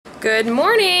Good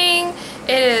morning!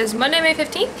 It is Monday, May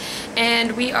 15th,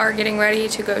 and we are getting ready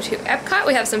to go to Epcot.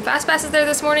 We have some fast passes there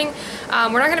this morning.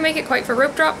 We're not going to make it quite for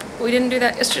rope drop. We didn't do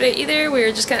that yesterday either. We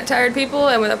were just kind of tired people,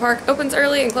 and when the park opens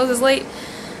early and closes late,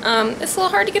 it's a little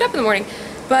hard to get up in the morning.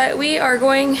 But we are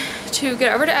going to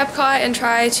get over to Epcot and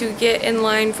try to get in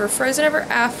line for Frozen Ever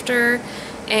After.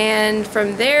 And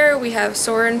from there, we have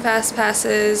Soarin' fast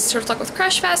passes, Turtle Talk with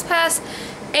Crush fast pass,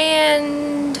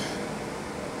 and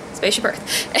Spaceship Earth.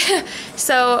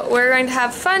 So we're going to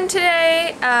have fun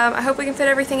today. I hope we can fit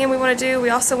everything in we want to do.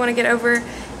 We also want to get over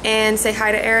and say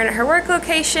hi to Eryn at her work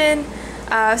location.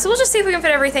 So we'll just see if we can fit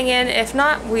everything in. If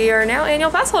not, we are now annual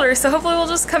pass holders, so hopefully we'll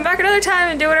just come back another time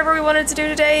and do whatever we wanted to do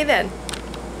today then.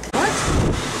 What?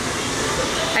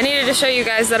 I needed to show you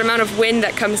guys that amount of wind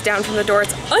that comes down from the door.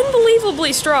 It's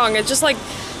unbelievably strong. It just like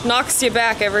knocks you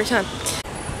back every time.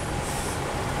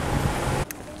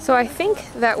 So I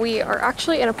think that we are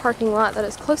actually in a parking lot that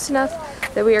is close enough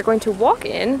that we are going to walk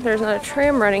in. There's not a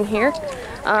tram running here. So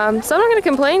I'm not going to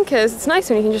complain because it's nice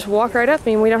when you can just walk right up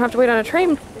and we don't have to wait on a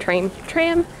tram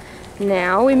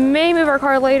now. We may move our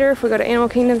car later if we go to Animal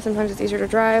Kingdom. Sometimes it's easier to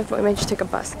drive, but we may just take a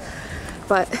bus.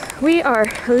 But we are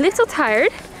a little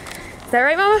tired. Is that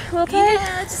right, Mama? A little tired?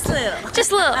 Yeah, just a little.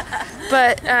 Just a little.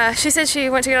 But she said she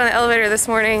went to get on the elevator this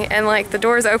morning and like the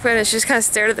doors open and she just kind of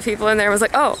stared at the people in there and was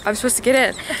like, oh, I'm supposed to get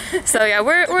in. So yeah,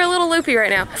 we're a little loopy right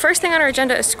now. First thing on our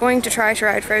agenda is going to try to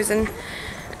ride Frozen,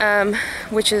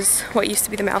 which is what used to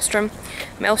be the Maelstrom.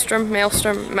 Everyone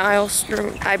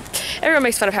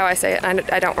makes fun of how I say it and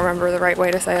I don't remember the right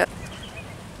way to say it.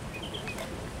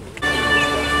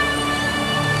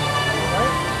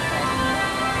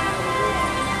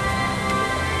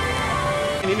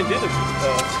 Even do the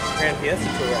Grand Fiesta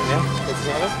tour right now.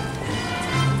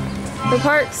 The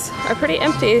parks are pretty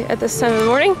empty at this time of the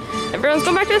morning. Everyone's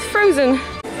going back to Frozen.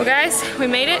 Well guys, we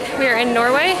made it. We are in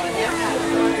Norway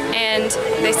and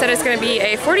they said it's going to be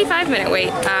a 45-minute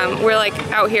wait. We're like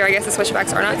out here, I guess the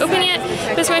switchbacks are not open yet,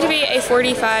 but it's going to be a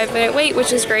 45-minute wait,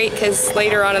 which is great because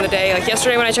later on in the day, like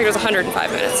yesterday when I checked, it was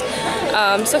 105 minutes.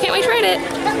 So can't wait to ride it.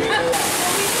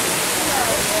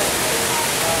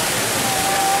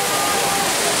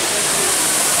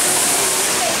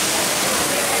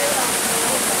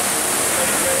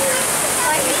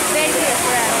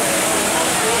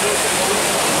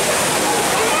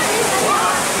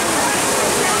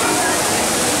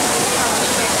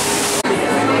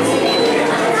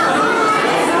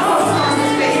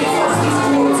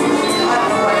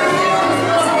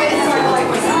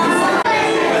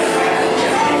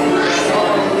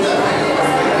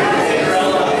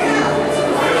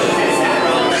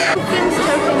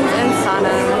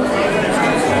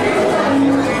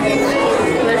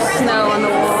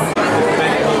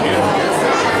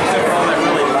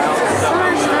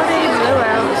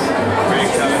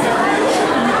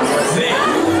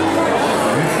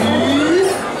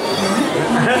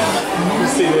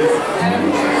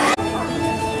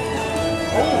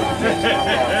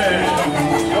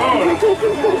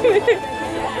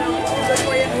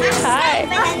 Hi.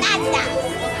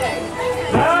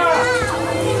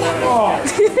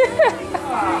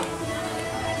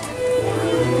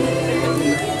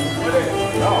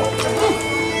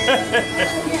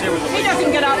 He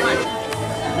doesn't get out much.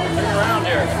 Turn around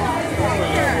here.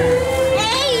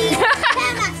 Hey!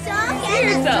 See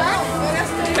yourself.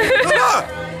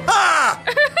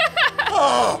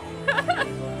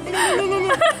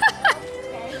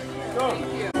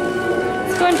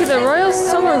 Let's go into the Royal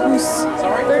Sommerhus.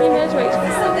 30 minutes wait.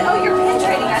 Oh, you're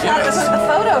penetrating. I thought this was the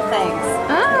photo things.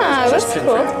 Ah, that's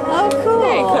cool. Oh, cool.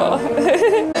 Very cool.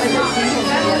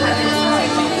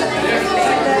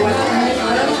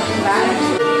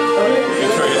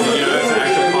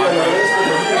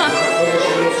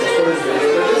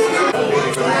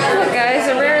 Look guys, a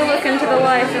rare look into the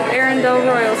life of Eryn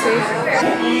royalty.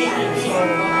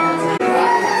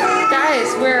 Guys,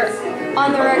 we're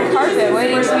on the red carpet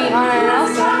waiting to meet Anna and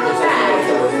Elsa.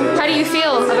 How do you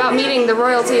feel about meeting the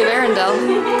royalty of Arendelle?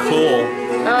 Cool.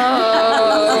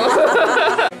 Oh.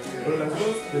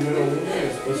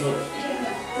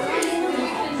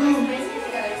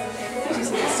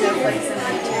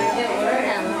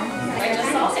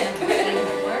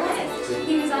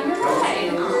 He was on your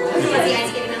side. Was he ice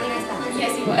skating on the ice balance?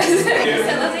 Yes, he was.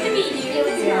 So lovely to meet you. It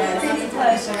was a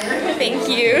pleasure. Thank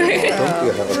you.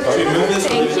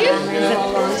 Thank you.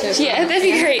 Yeah, that'd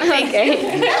be great. Thank you.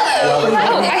 Oh,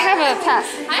 I have a pass.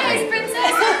 Hi, Ice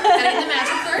Princess. Got in the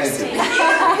magic first.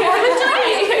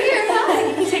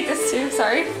 You take this too.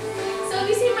 Sorry. So have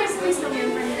you seen my silly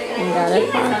snowman friend today? Got it.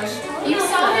 You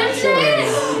saw him today?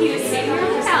 He was sitting on the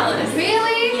palace.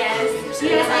 Really? Yes. He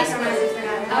has ice on his.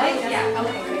 Oh, yeah. Yeah,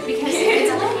 okay, good. Because it's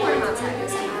a little warm outside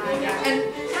this time. And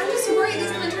I'm just so worried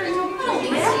these gonna turn into a puddle these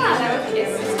days. Yeah, that would be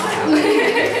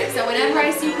so whenever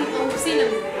I see people who've seen him,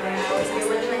 I always ask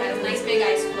them to have a nice big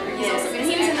ice cooler. He's also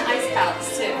he was in the ice palace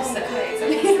too, so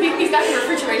he's got the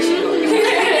refrigeration going.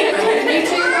 You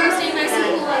two are staying nice and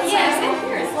cool outside. Yes, and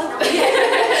here it's lovely.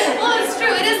 Well, it's true.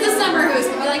 It is the summer house,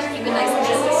 but we like to keep it nice and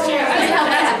cool. That's how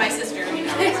I have my sister, you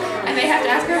know. I may have to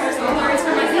ask her for some flowers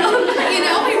for myself. You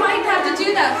know, we might have to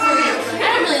do that for you. I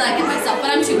don't really like it myself,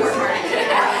 but I'm too work-hard.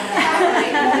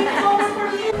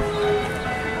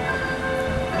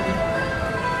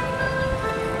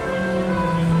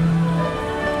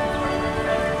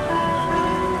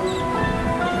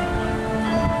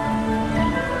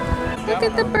 Look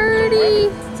at the birdie.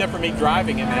 Except for me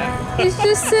driving in that. He's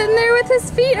just sitting there with his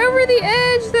feet over the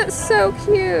edge. That's so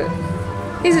cute.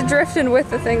 He's drifting with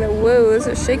the thing that, whoa, this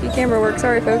is shaky camera work.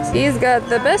 Sorry, folks. He's got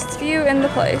the best view in the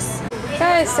place.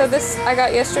 Guys, so this I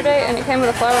got yesterday, and it came with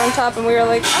a flower on top, and we were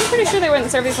like, I'm pretty sure they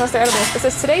wouldn't serve these unless they're edible. It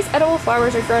says, today's edible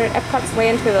flowers are grown at Epcot's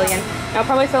Land Pavilion. And I'll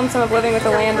probably film some of Living with the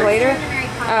Land later.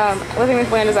 Living with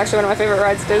the Land is actually one of my favorite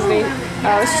rides at Disney.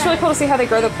 It's just really cool to see how they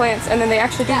grow the plants, and then they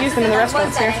actually do use them in the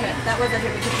restaurants here.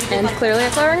 And clearly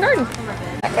at Flower and Garden.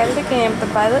 Back at it again with the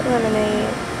violet lemonade.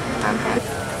 I'm happy.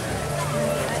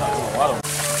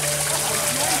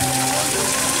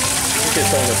 You get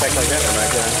something to pack like that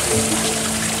right there.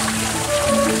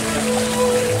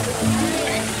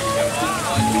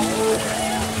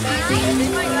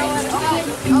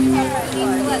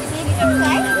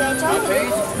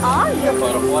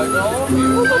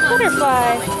 Ooh, the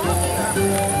butterfly.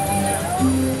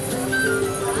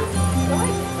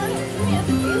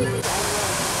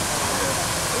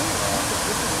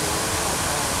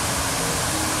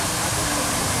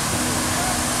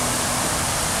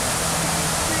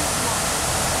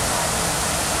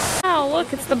 Wow,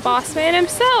 look, it's the boss man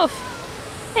himself.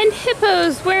 And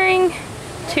hippos wearing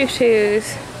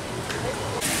tutus.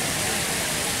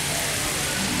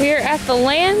 We are at the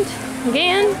land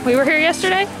again. We were here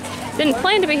yesterday. Didn't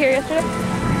plan to be here yesterday.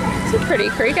 It's a pretty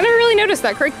creek. I never really noticed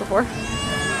that creek before.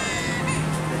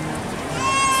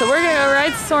 So we're gonna go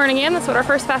ride Soarin' again. That's what our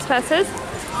first fast pass is.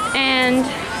 And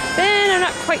then I'm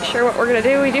not quite sure what we're gonna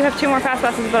do. We do have 2 more fast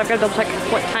passes, but I've got to double check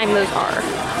what time those are.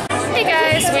 Hey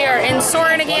guys, we are in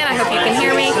Soarin' again. I hope you can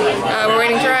hear me. We're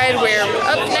waiting to ride. We're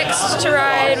up next to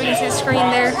ride. We can see the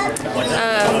screen there.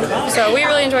 So we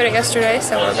really enjoyed it yesterday,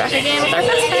 so we're back again with our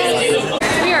fast pass.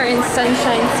 We are in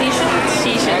Sunshine Seasons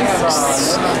to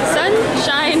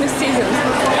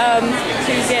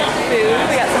get food.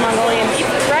 We got some Mongolian beef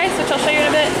rice, which I'll show you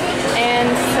in a bit, and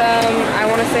some, I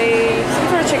want to say, some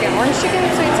sort of chicken. Orange chicken,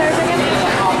 sweet and sour chicken.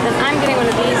 Then I'm getting one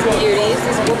of these beauties.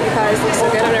 These whoopie pies look so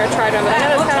good. I've never tried them, but I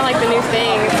know it's kind of like the new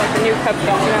thing. It's like the new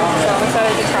cupcake, you know, so I'm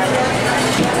excited to try them.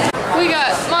 We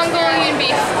got Mongolian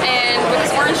beef and with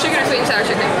this orange chicken or sweet and sour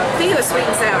chicken? I think it was sweet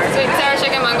and sour. Sweet and sour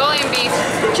chicken, Mongolian beef,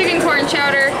 chicken corn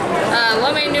chowder,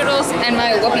 lo mein noodles, and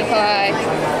my whoopie pie.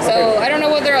 So I don't know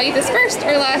whether I'll eat this first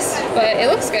or last, but it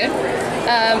looks good.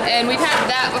 And we've had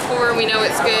that before, we know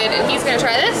it's good, and he's gonna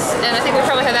try this, and I think we've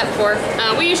probably had that before.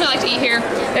 We usually like to eat here.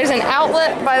 There's an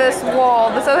outlet by this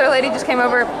wall. This other lady just came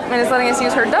over and is letting us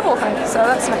use her double thing, so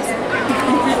that's nice.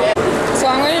 So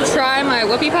I'm going to try my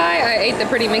whoopie pie. I ate the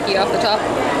pretty Mickey off the top.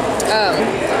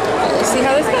 Let's see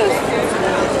how this goes.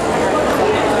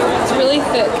 It's really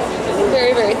thick.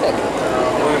 Very, very thick.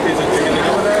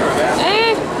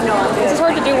 It's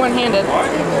hard to do one-handed.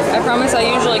 I promise I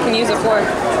usually can use a fork,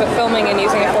 but filming and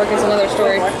using a fork is another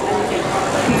story.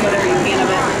 Whatever you can of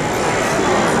it.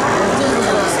 It's a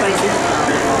little spicy.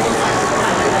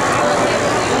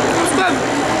 It's good.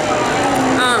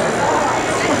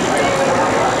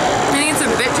 I think it's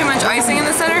a bit too much icing in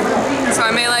the center, so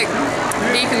I may like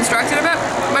deconstruct it a bit,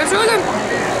 but it's really good.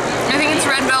 I think it's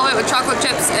red velvet with chocolate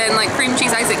chips and like cream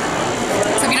cheese icing.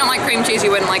 So if you don't like cream cheese,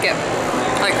 you wouldn't like it.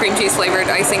 Like cream cheese flavored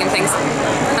icing and things.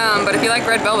 But if you like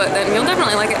red velvet, then you'll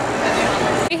definitely like it.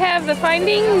 We have the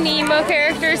Finding Nemo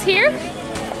characters here.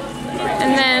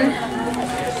 And then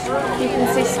you can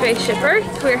see Spaceship Earth.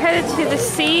 We're headed to the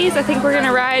seas. I think we're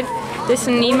gonna ride this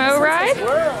Nemo ride.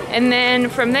 And then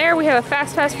from there we have a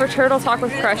fast pass for Turtle Talk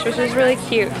with Crush, which is really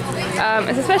cute.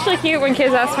 It's especially cute when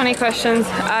kids ask funny questions.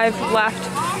 I've laughed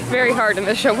very hard in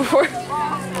this show before.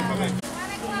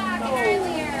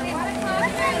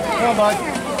 Come on, bud.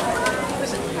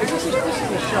 This is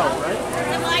the show, right?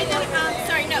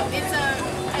 Sorry, no, it's a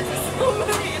slow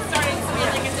movie. It's starting to be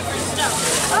like a different show.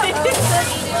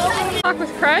 Talk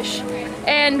with Crush,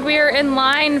 and we're in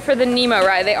line for the Nemo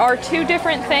ride. They are 2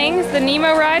 different things. The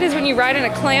Nemo ride is when you ride in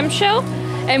a clamshell,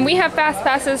 and we have fast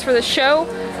passes for the show,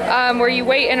 where you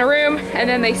wait in a room and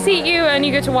then they seat you and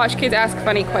you get to watch kids ask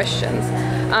funny questions.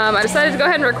 I decided to go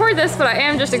ahead and record this, but I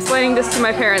am just explaining this to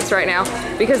my parents right now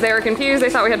because they were confused. They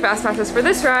thought we had fast passes for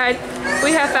this ride.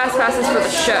 We have fast passes for the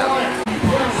show.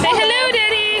 Say hello,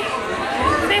 Daddy.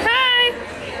 Say hi.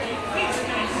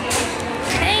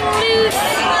 Hang loose.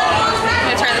 I'm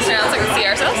gonna turn this around so we can see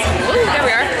ourselves. Ooh, there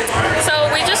we are.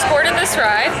 So we just boarded this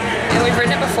ride, and we've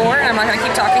ridden it before, and I'm not gonna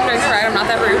keep talking during the ride. I'm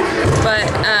not that rude, but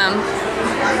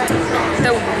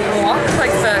the walk,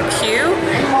 like the queue,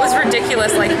 was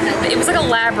ridiculous. Like, it was like a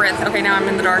labyrinth. Okay, now I'm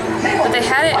in the dark. But they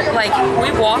had it, like,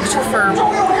 we walked for,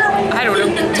 I don't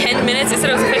know, 10 minutes. It said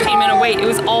it was a 15-minute wait. It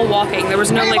was all walking. There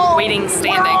was no, like, waiting,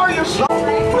 standing.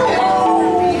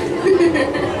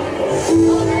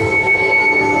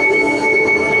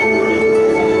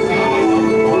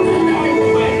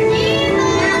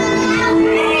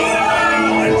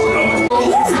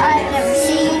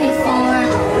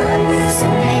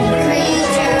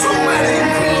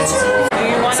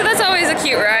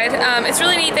 It's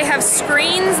really neat. They have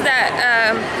screens that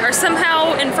are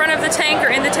somehow in front of the tank or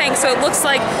in the tank, so it looks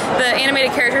like the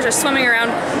animated characters are swimming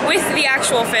around with the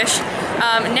actual fish.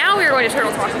 Now we are going to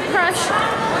Turtle Talk with Crush,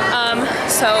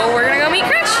 so we're gonna go meet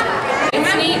Crush. It's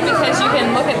neat because you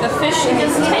can look at the fish in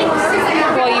these tanks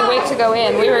while you wait to go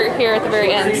in. We were here at the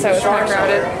very end, so it's kind of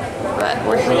crowded, but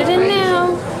we're headed in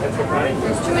now.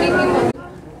 There's too many people.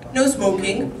 No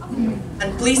smoking,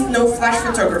 and please no flash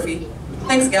photography.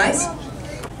 Thanks, guys.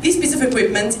 This piece of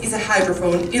equipment is a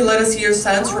hydrophone. It let us hear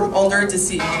sounds from under the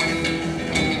sea. Check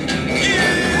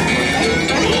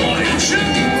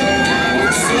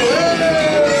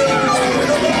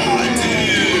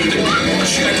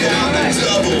out the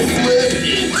double flip.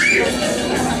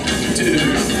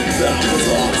 Dude, that was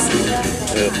awesome.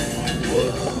 Whoa,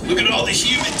 look at all the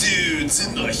human dudes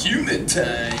in the human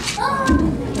tank.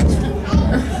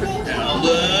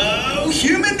 Hello,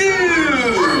 human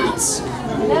dudes!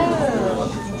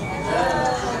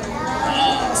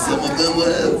 Some of them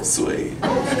live, sweet.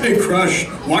 Hey, Crush,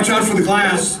 watch out for the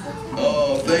glass.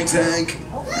 Oh, thanks, Hank.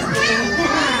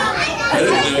 I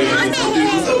didn't know the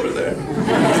dude was over there.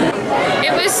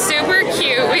 It was super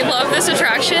cute. We love this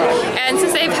attraction, and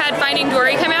since they've had Finding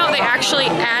Dory come out, they actually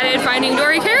added Finding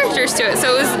Dory characters to it,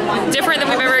 so it was different than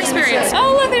we've ever experienced.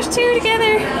 Oh look, there's two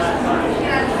together.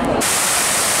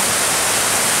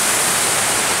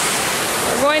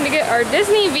 We're going to get our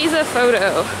Disney Visa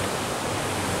photo.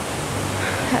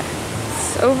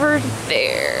 It's over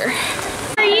there.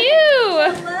 How are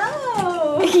you?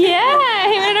 Hello. Yeah,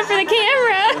 he went up for the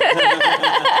camera.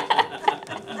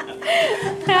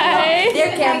 Hi.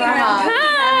 Dear camera. Hi.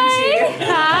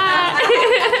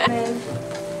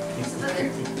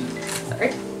 Sorry.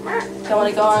 Don't want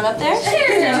to go on up there?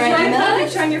 Sure.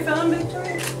 Picture on your phone,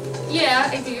 Victoria? Yeah,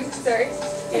 I do. Sorry.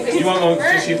 You want one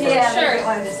to shoot first? Yeah, Sure.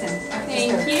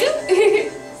 Thank you.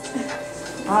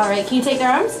 All right, can you take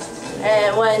their arms?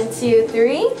 And 1, 2,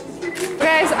 3.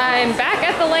 Guys, I'm back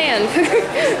at the land.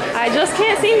 I just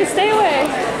can't seem to stay away.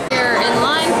 We're in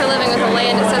line for Living with the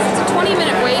Land. It says it's a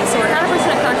 20-minute wait, so we're kind of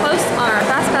close on our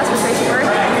fast pass for Tracy Bird.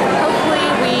 Hopefully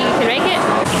we can make it.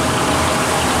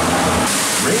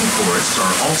 Rainforests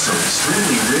are also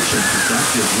extremely rich and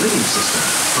productive living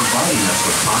systems, providing us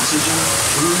with oxygen,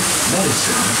 food,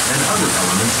 medicine, and other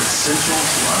elements essential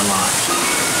to our lives.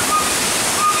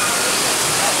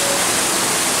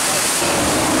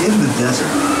 In the desert,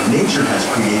 nature has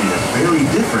created a very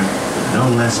different, but no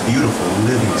less beautiful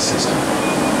living system.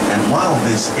 And while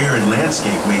this arid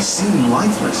landscape may seem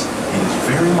lifeless, it is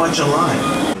very much alive.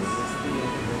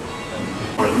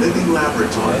 Our living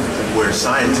laboratory, where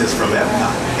scientists from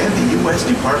Epcot and the U.S.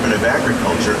 Department of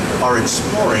Agriculture are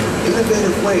exploring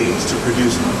innovative ways to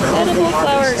produce Edible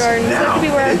flower gardens. That could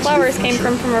be where our flowers came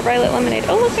from our violet lemonade.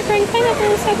 Oh look, they're growing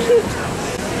pineapple. It's so cute.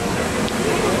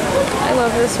 I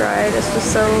love this ride. It's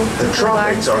just so The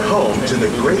tropics are home to the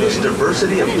greatest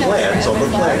diversity of plants on the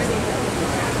planet.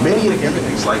 Many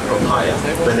amenities like papaya,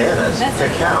 bananas,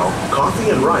 cacao, coffee,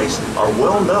 and rice are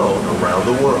well known around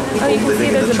the world. Oh, you can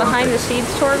see there's a behind the scenes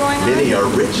tour going on. Many are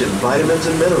rich in vitamins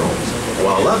and minerals,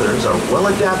 while others are well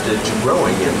adapted to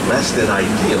growing in less than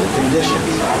ideal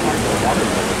conditions.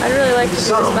 I'd really like to do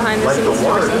this behind the scenes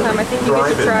tour sometime. I think you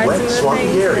get to try some of the things.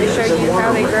 They show you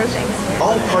how they grow things.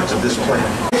 All parts of this plant.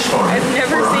 I've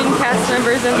never seen cast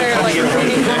members in there like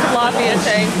cleaning the tilapia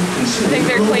tank. I think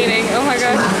they're cleaning. Oh my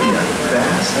gosh. Tilapia,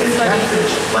 bass, and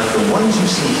catfish, like the ones you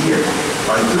see here,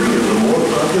 are 3 of the more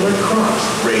popular crops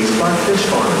raised by fish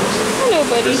farmers. Hello,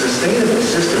 buddy. The sustainable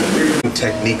system using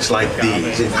techniques like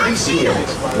these increase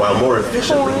yields while more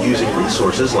efficiently using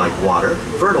resources like water,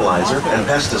 fertilizer, and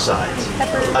pesticides.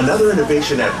 Another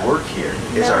innovation at work here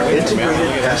is our integrated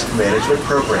pest management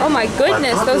program. Oh my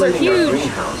goodness, those are By populating our huge.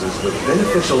 greenhouses with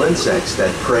beneficial insects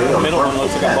that prey on harmful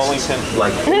pests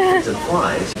like aphids and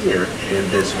flies here in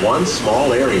this one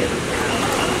small area.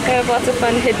 They have lots of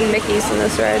fun hidden Mickeys in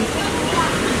this ride.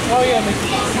 Oh yeah, Mickey.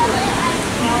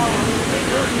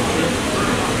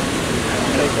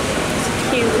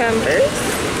 Cucumbers.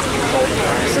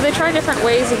 So they try different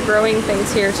ways of growing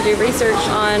things here to do research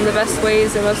on the best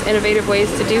ways and most innovative ways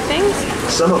to do things.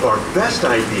 Some of our best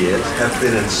ideas have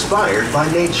been inspired by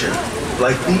nature,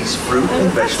 like these fruit and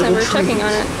vegetable we're trees. checking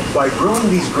on it. By growing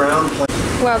these ground plants.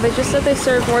 Wow, they just said they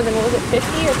serve more than, what was it,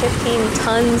 50 or 15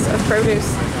 tons of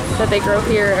produce that they grow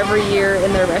here every year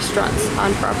in their restaurants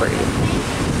on property.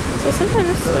 So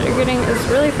sometimes what you're getting is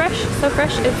really fresh, so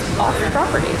fresh it's off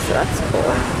property, so that's cool.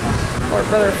 Or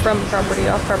rather from property,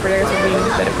 off property, I guess would mean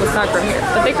that it was not grown here.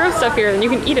 But they grow stuff here and you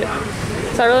can eat it.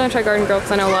 So I really want to try Garden Grill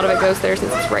because I know a lot of it goes there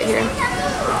since it's right here.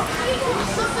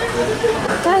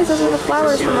 Guys, those are the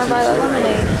flowers from our violet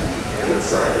lemonade.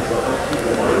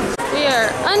 We are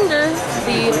under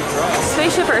the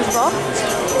Spaceship Earth ball,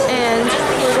 and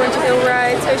we're going to go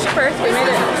ride Spaceship Earth. We made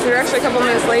it. We were actually a couple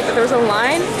minutes late, but there was a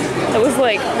line that was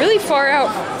like really far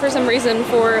out for some reason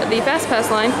for the Fast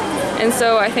Pass line, and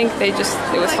so I think it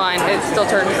was fine. It still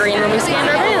turned green when we scanned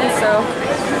our van, so.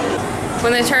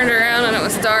 When they turned around and it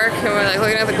was dark and we're like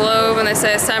looking at the globe and they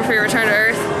say it's time for your return to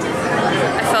Earth,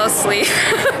 I fell asleep.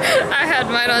 I had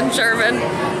mine on German.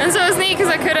 And so it was neat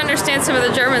because I could understand some of the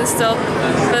German still,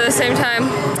 but at the same time,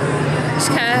 just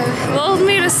kind of lulled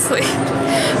me to sleep.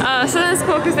 So that's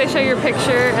cool because they show your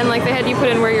picture and like they had you put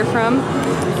in where you're from.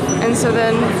 And so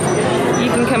then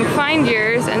you can come find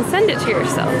yours and send it to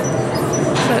yourself.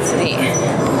 So that's neat.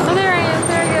 Oh, there I am.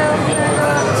 There I go. There I go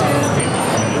up to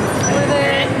over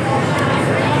there.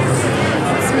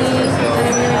 That's me. And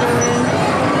I'm gonna go in.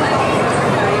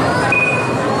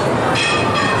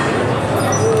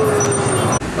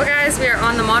 Well guys, we are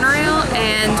on the monorail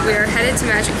and we are headed to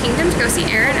Magic Kingdom to go see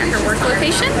Eryn at her work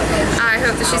location. I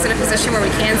hope that she's in a position where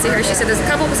we can see her. She said there's a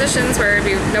couple positions where it'd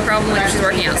be no problem, like if she's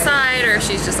working outside or if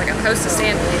she's just like at the hostess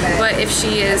stand. But if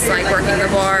she is like working the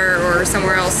bar or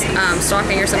somewhere else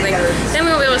stocking or something, then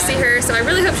we won't be able to see her. So I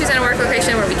really hope she's in a work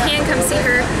location where we can come see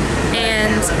her.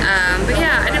 And, but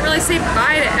yeah, I didn't really say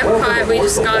bye to Epcot. We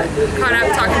just got caught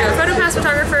up talking to a PhotoPass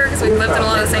photographer because we've lived in a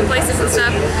lot of the same places and stuff.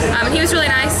 And he was really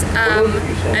nice.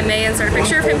 I may insert a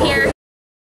picture of him here.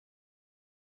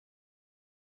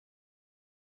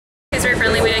 He's very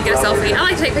friendly. We didn't get a selfie. I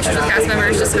like to take pictures with cast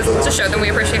members just to show them we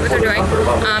appreciate what they're doing.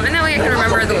 And that way I can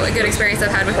remember the good experience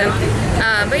I've had with them.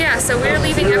 But yeah, so we're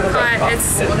leaving Epcot.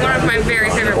 It's one of my very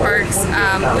favorite parks.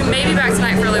 We may be back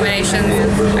tonight for Illuminations.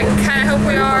 I kind of hope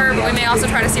we are, but we may also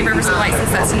try to see Rivers of Light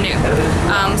since that's new.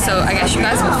 So I guess you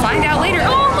guys will find out later.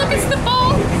 Oh, look, it's the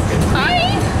ball.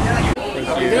 Hi.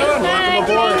 Hi,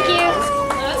 thank you.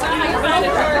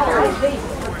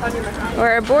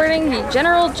 We're boarding the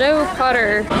General Joe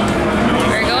Potter.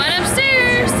 We're going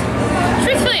upstairs.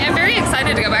 Truthfully, I'm very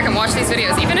excited to go back and watch these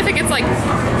videos, even if it gets like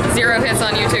 0 hits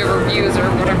on YouTube or views or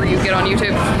whatever you get on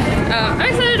YouTube. I'm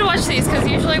excited to watch these because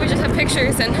usually we just have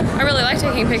pictures, and I really like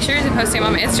taking pictures and posting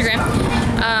them on my Instagram,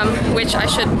 which I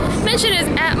should mention is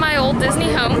at my old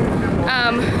Disney home.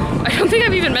 I don't think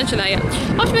I've even mentioned that yet.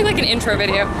 I'll have to make like an intro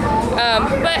video.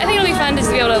 But I think it'll be fun just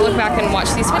to be able to look back and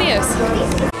watch these videos.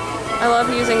 I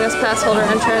love using this pass holder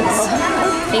entrance.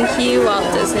 Thank you, Walt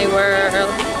Disney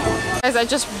World. Guys, I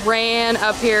just ran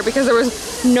up here because there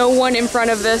was no one in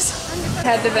front of this.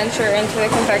 I had to venture into the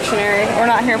confectionery. We're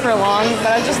not here for long,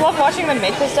 but I just love watching them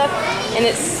make this stuff, and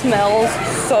it smells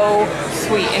so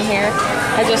sweet in here.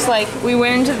 We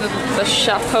went into the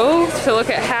chapeau to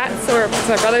look at hats, or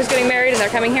my brother's getting married and they're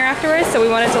coming here afterwards, so we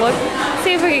wanted to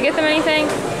see if we could get them anything.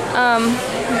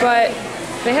 But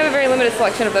they have a very limited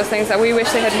selection of those things that we wish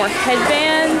they had more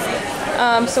headbands,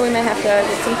 so we may have to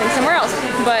get something somewhere else.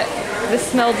 But this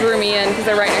smell drew me in because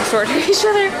they're right next door to each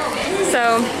other.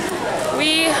 So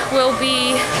we will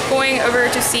be going over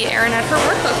to see Eryn at her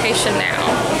work location now.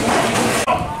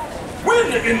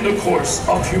 When in the course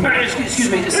of humanity... Excuse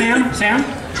me, Sam?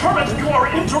 Kermit, you are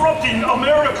interrupting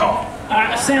America!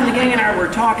 Sam, the gang and I were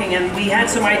talking, and we had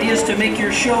some ideas to make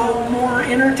your show more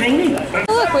entertaining.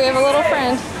 Oh, look, we have a little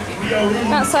friend.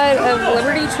 Outside of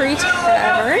Liberty Tree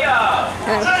Tavern,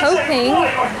 and I'm hoping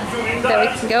that we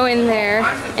can go in there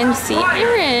and see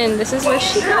Eryn. This is where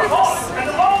she works.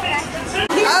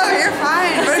 Oh, you're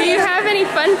fine. Do you have any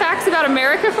fun facts about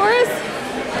America for us?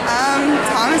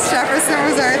 Thomas Jefferson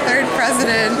was our 3rd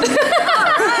president.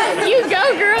 You go,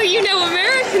 girl. You know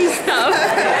American stuff.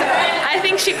 I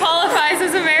think she qualifies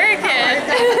as American.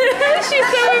 She's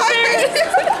so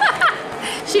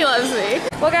embarrassed. She loves me.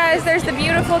 Well, guys, there's the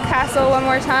beautiful castle one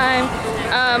more time.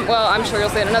 Well, I'm sure you'll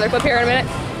see it in another clip here in a minute.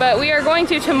 But we are going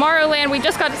to Tomorrowland. We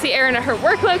just got to see Eryn at her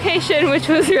work location, which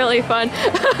was really fun.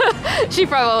 She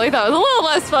probably thought it was a little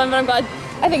less fun, but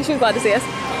I think she was glad to see us.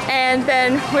 And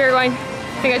then we're going,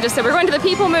 I think I just said, we're going to the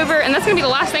People Mover, and that's gonna be the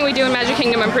last thing we do in Magic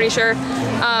Kingdom, I'm pretty sure.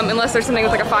 Unless there's something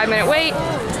with like a 5-minute wait.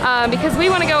 Because we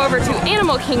wanna go over to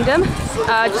Animal Kingdom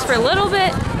just for a little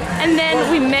bit. And then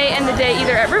we may end the day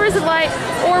either at Rivers of Light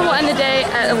or we'll end the day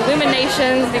at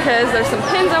Illuminations because there's some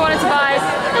pins I wanted to buy.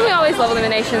 And we always love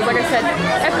Illuminations. Like I said,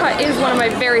 Epcot is one of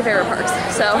my very favorite parks.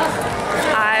 So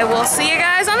I will see you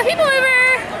guys on the People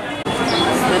Mover.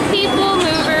 The People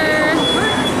Mover.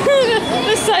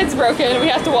 This side's broken. We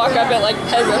have to walk up it like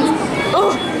peasants.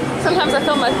 Oh, sometimes I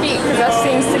film my feet because that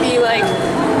seems to be like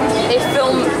a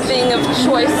film thing of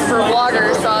choice for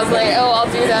vloggers. So I was like, oh,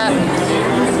 I'll do that.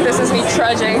 This is me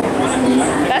trudging.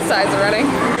 That side's running.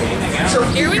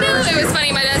 Here we go. It was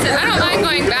funny. My dad said, I don't mind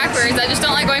going backwards. I just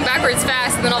don't like going backwards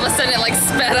fast. And then all of a sudden it like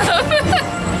sped up.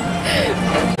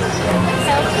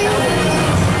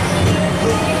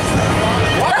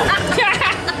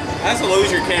 That's to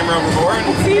lose your camera overboard.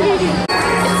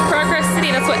 It's Progress City.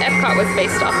 That's what Epcot was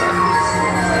based off of.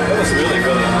 That was really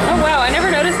good. Oh wow, I never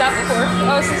noticed that before.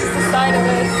 Oh, it's just the side of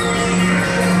this.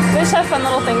 They just have fun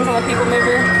little things on the People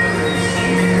Mover.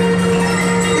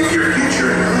 If your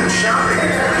future includes shopping,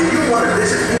 do you want to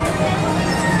visit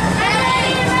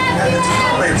at the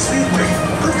Tomorrowland Speedway?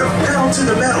 Put the pedal to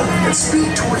the metal and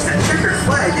speed towards the checkered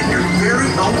flag in your very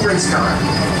own race car.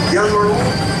 Young or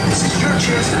old, this is your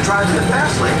chance to drive in the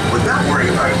fast lane without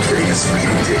worrying about getting a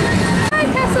speeding ticket. Hi,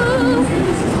 Castle!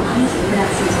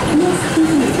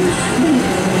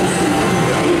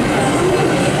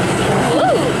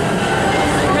 Ooh!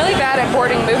 I'm really bad at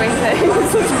boarding moving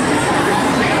things.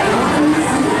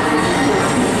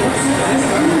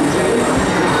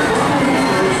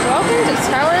 Welcome to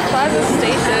Tower Plaza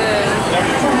Station.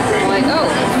 I'm like, oh,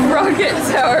 Rocket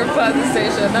Tower Plaza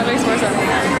Station. That makes more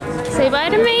sense. Say bye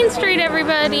to Main Street,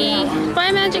 everybody.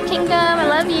 Bye, Magic Kingdom. I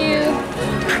love you.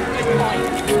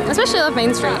 Especially love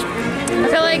Main Street. I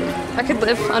feel like I could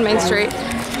live on Main Street.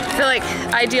 I feel like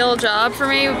ideal job for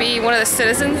me would be one of the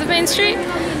citizens of Main Street.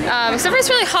 Except for it's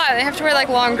really hot. They have to wear like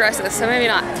long dresses, so maybe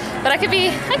not. But I could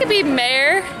be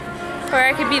mayor. Or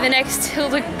I could be the next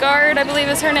Hildegard, I believe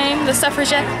is her name, the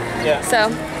suffragette. Yeah. So,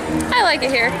 I like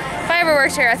it here. If I ever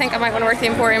worked here, I think I might want to work the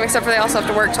Emporium, except for they also have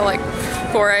to work till like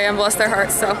 4 a.m., bless their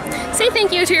hearts. So, say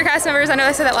thank you to your cast members. I know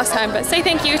I said that last time, but say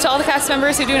thank you to all the cast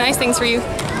members who do nice things for you.